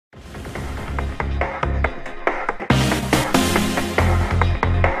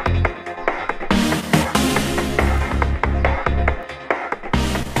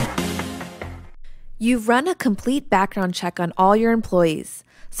You've run a complete background check on all your employees,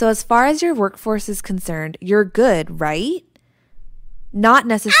 so as far as your workforce is concerned, you're good, right? Not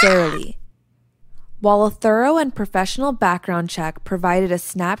necessarily. While a thorough and professional background check provided a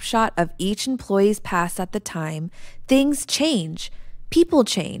snapshot of each employee's past at the time, things change, people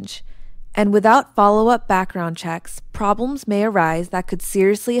change, and without follow-up background checks, problems may arise that could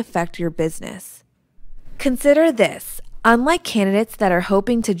seriously affect your business. Consider this. Unlike candidates that are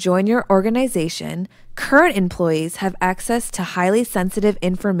hoping to join your organization, current employees have access to highly sensitive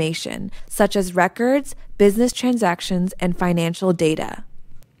information, such as records, business transactions, and financial data.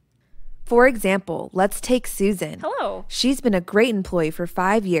 For example, let's take Susan. Hello. She's been a great employee for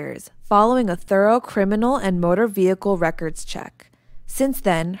 5 years, following a thorough criminal and motor vehicle records check. Since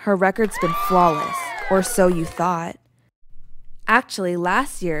then, her record's been flawless, or so you thought. Actually,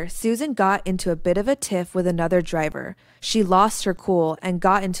 last year, Susan got into a bit of a tiff with another driver. She lost her cool and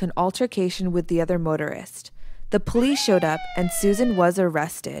got into an altercation with the other motorist. The police showed up and Susan was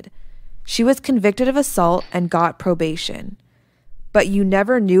arrested. She was convicted of assault and got probation. But you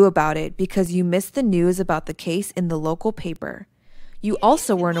never knew about it because you missed the news about the case in the local paper. You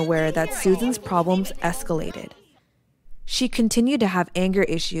also weren't aware that Susan's problems escalated. She continued to have anger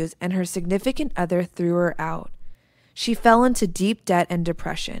issues and her significant other threw her out. She fell into deep debt and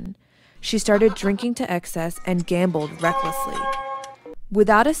depression. She started drinking to excess and gambled recklessly.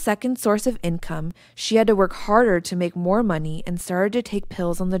 Without a second source of income, she had to work harder to make more money and started to take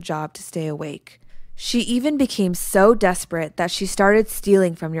pills on the job to stay awake. She even became so desperate that she started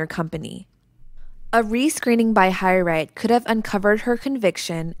stealing from your company. A rescreening by HireRight could have uncovered her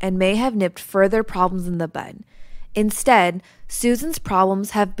conviction and may have nipped further problems in the bud. Instead, Susan's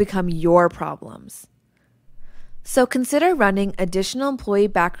problems have become your problems. So consider running additional employee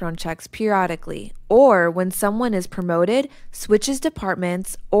background checks periodically, or when someone is promoted, switches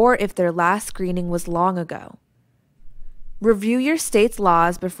departments, or if their last screening was long ago. Review your state's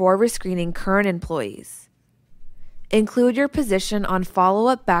laws before rescreening current employees. Include your position on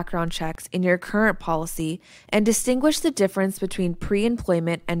follow-up background checks in your current policy and distinguish the difference between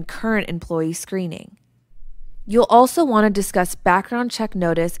pre-employment and current employee screening. You'll also want to discuss background check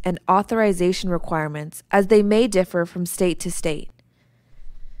notice and authorization requirements as they may differ from state to state.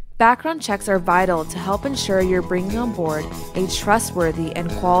 Background checks are vital to help ensure you're bringing on board a trustworthy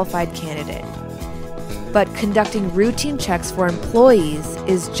and qualified candidate. But conducting routine checks for employees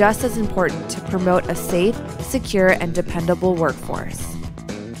is just as important to promote a safe, secure, and dependable workforce.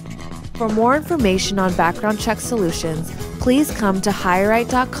 For more information on background check solutions, please come to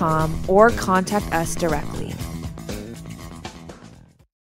HireRight.com or contact us directly.